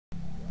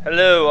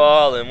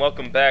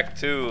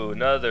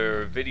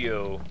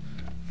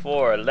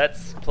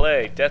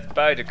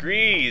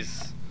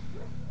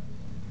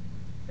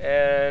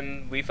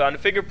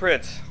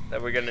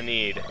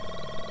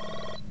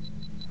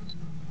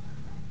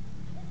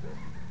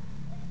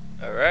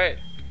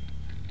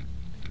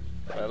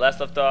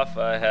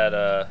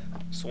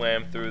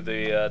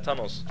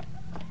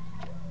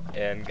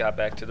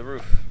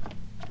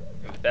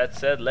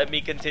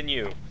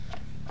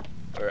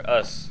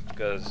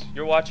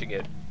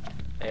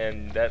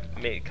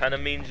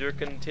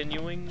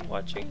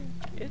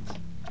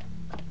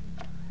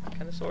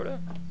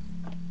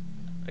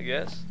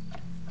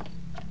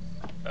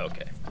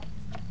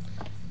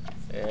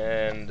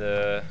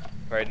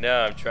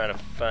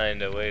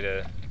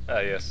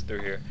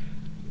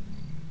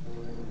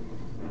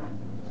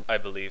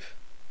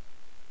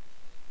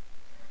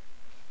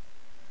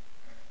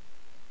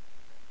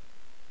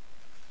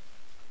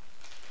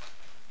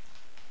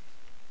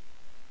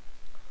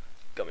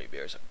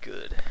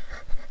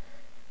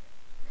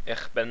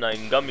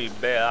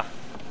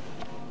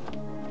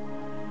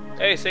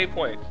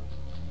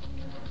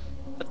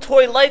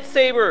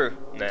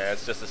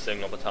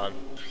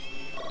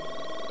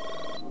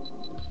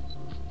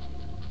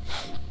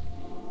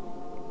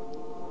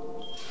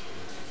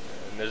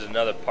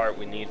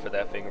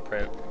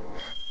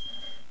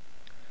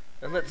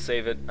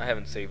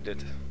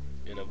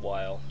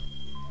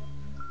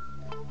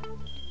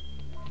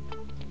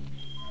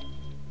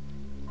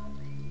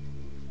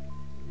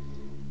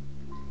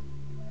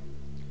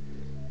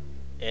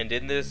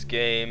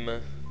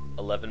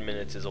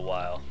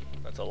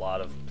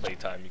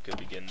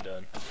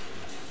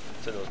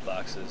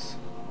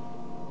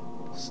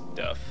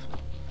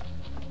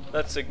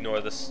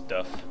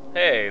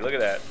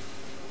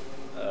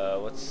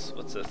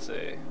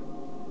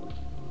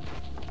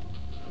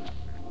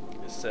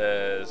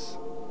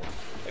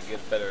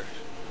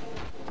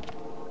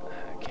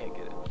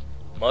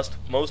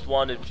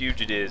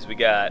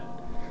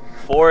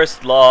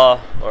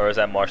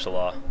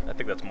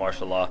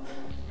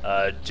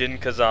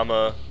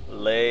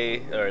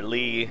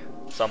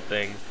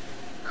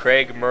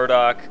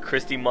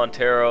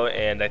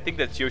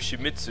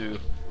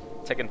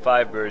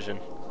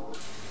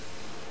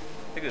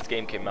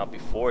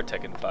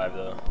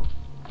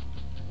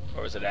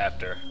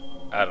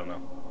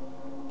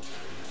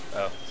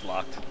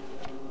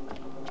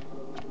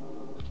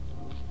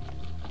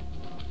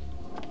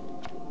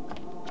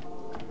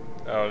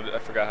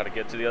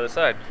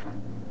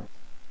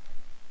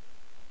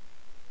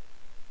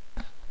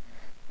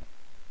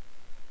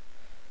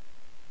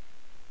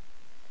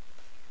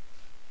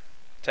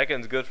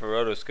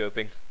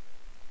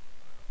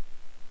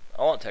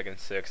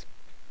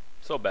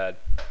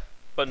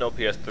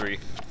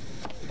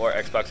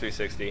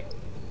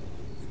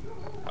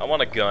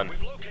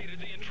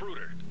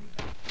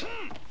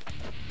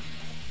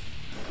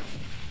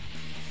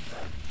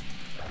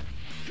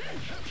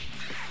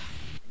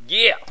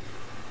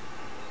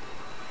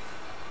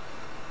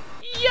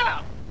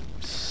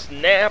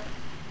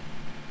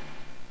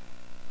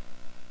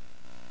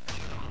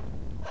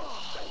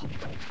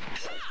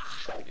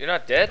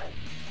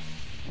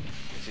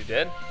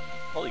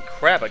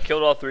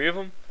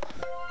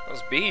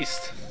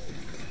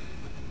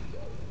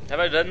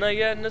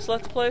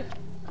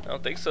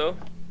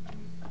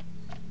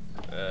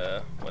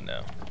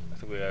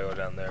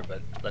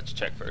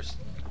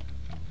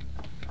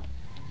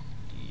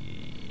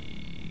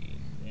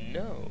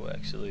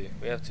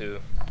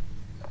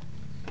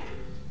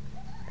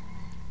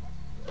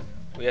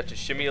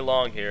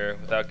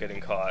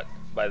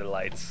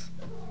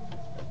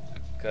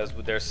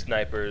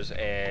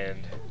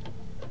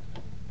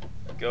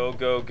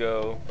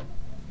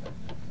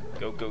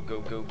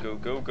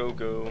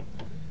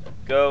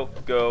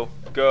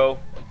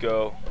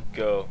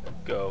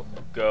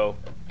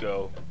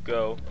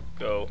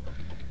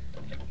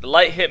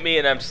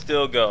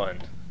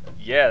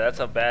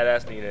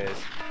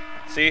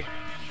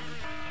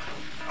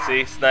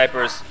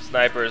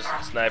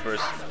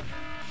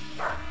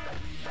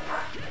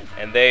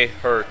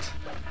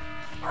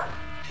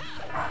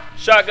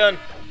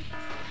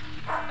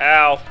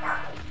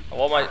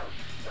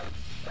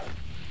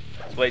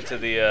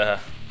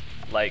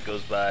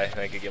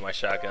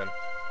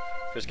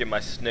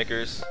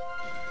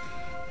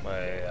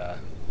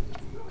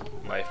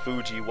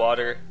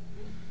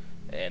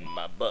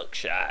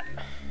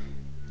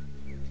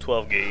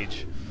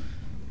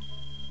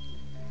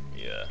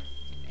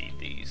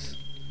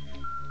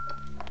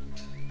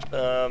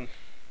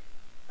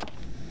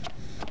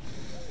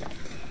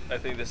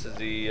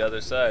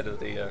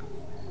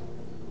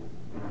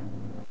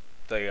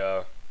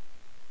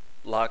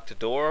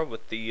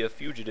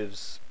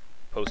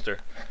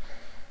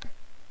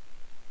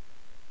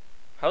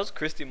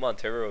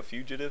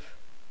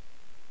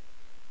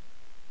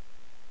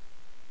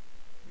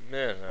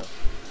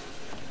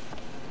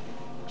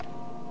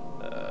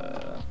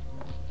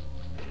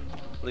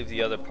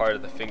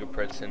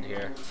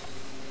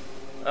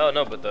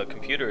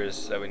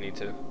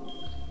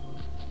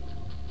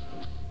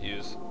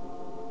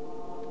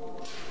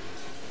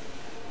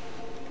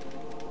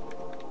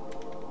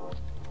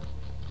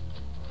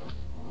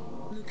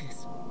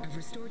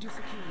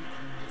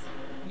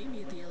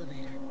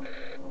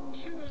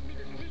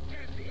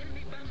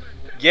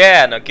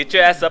Yeah, now get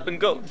your ass up and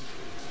go.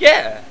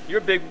 Yeah, you're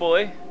a big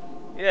boy.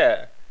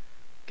 Yeah.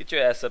 Get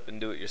your ass up and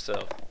do it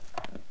yourself.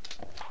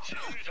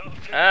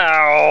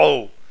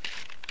 Ow!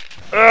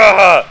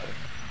 Ugh!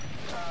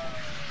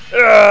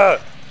 Ugh!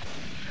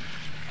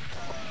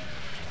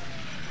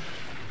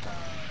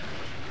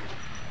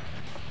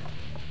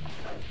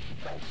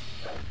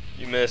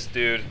 You missed,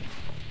 dude.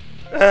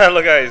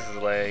 Look how he's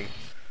laying.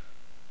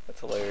 That's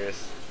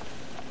hilarious.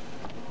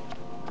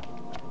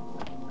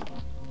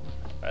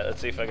 Alright,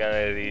 let's see if I got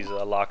any of these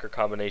locker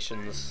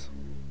combinations.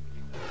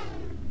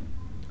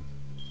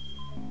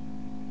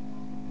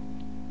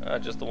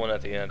 Just the one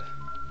at the end.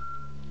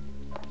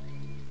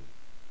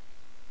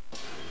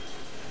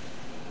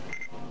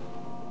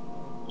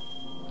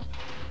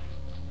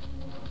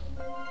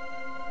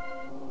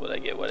 What'd I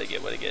get? What'd I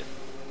get? What'd I get?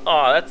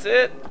 Aw, that's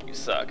it? You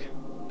suck.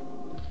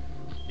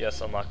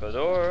 Yes, unlock the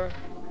door.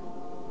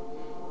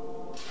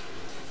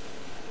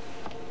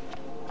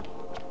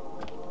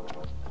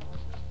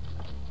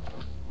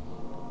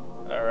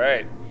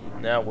 Alright,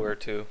 now where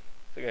to?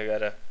 I think I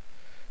gotta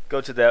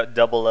go to that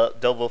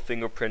double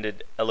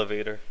fingerprinted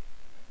elevator.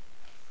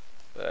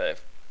 But I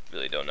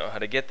really don't know how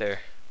to get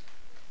there.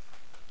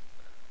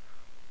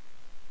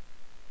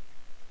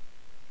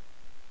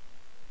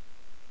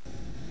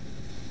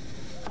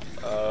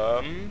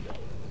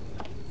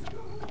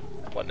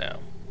 What now?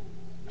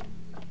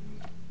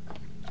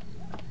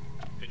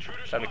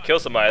 Time to kill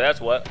somebody, that's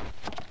what.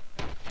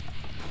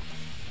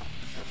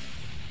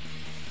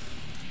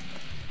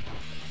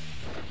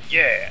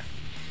 Yeah!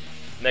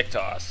 Neck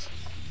toss.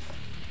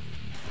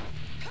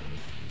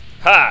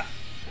 Ha!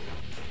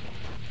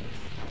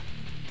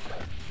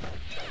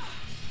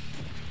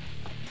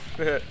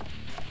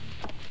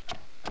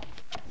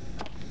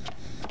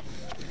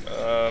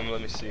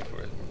 Let me see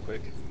for it real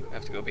quick. I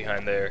have to go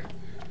behind there.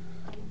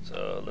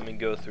 So let me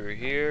go through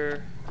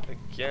here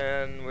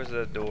again. Where's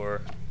that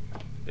door?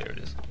 There it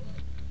is.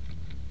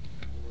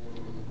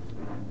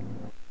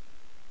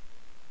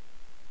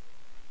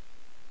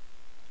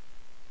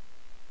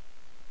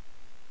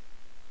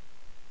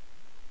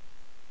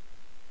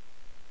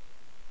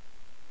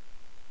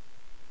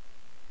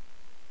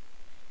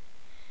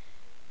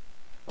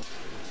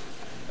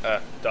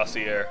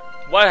 Dossier.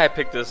 Why did I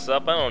pick this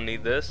up? I don't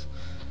need this.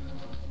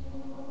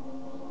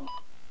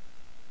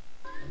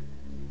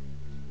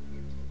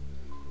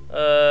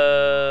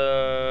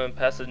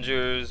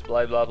 Passengers,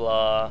 blah blah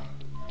blah.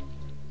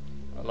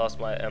 I lost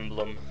my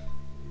emblem.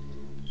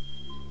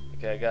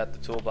 Okay, I got the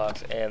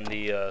toolbox and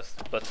the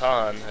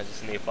baton. I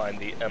just need to find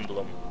the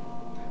emblem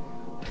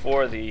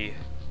for the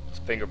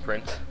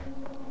fingerprint.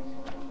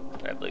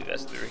 I believe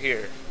that's through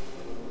here.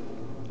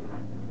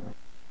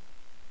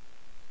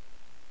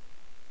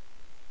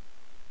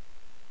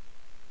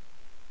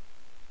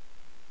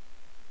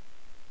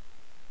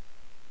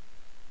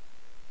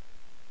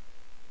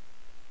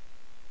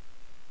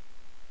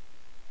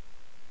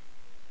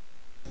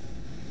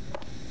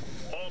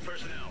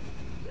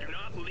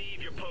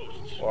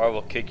 Or I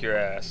will kick your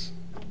ass.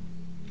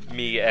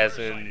 Me as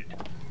in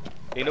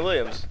Nina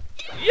Williams.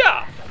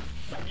 Yeah!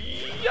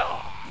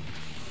 Yeah!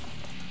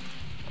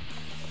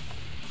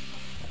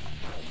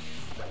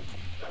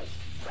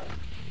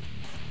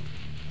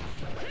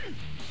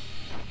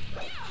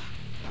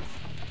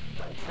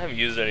 I haven't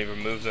used any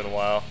moves in a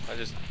while.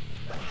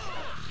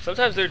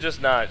 Sometimes they're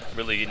just not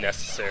really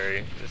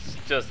necessary. It's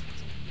just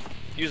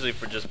usually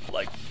for just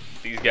like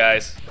these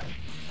guys.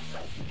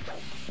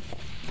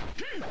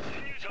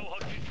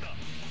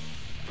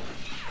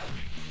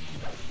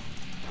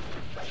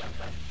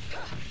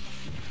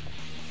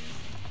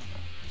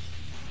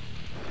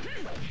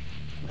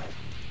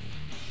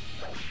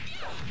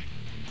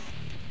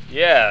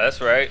 Yeah, that's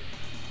right.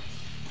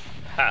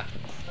 Ha.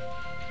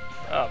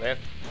 Oh man.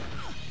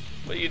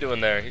 What are you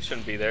doing there? You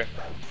shouldn't be there.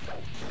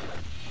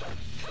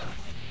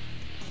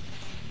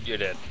 You're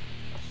dead.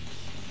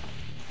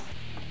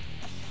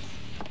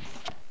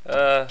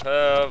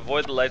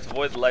 Avoid the lights,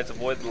 avoid the lights,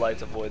 avoid the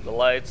lights, avoid the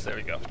lights. There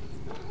we go.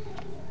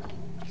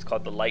 It's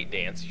called the light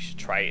dance. You should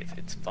try it.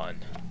 It's fun.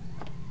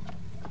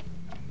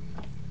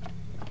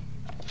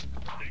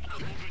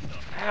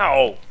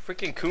 Ow!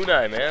 Freaking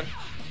kunai, man.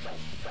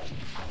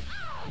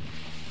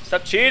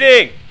 Stop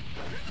cheating!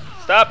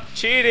 Stop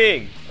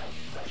cheating!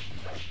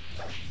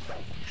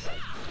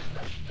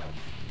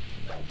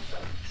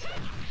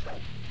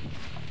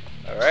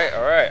 Alright,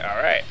 alright,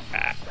 alright.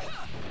 Ah.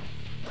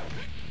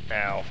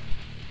 Ow.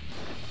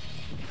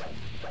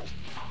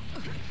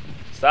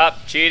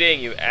 Stop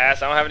cheating, you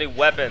ass. I don't have any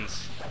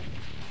weapons.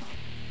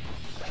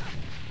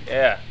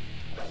 Yeah.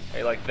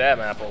 Hey, like them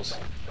apples.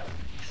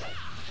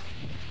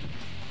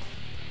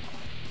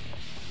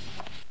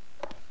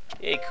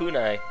 Yay,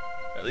 kunai.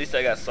 At least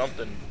I got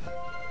something.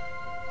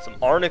 Some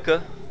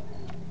arnica.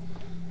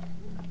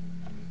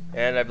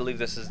 And I believe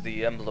this is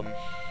the emblem.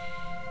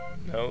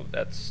 No,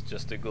 that's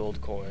just a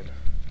gold coin.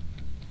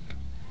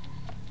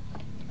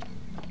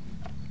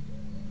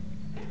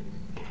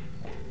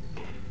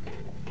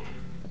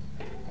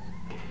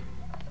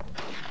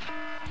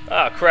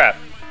 Ah, crap.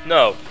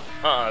 No.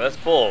 That's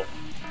bull.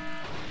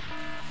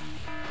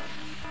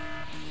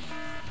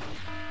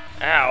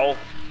 Ow!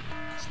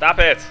 Stop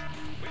it!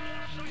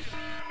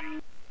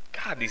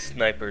 God, these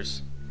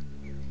snipers.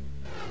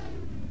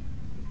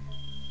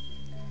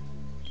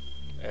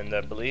 And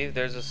I believe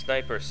there's a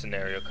sniper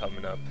scenario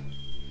coming up.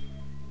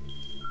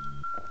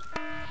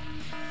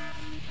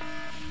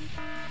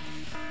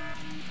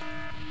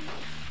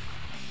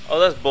 Oh,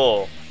 that's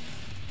bull.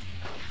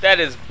 That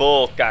is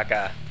bull,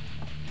 caca.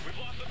 We've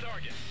lost the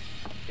target.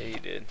 Yeah, you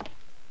did.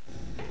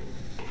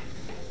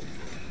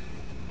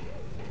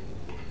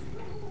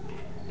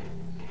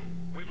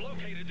 We've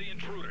located the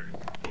intruder.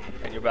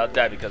 And you're about to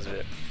die because of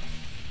it.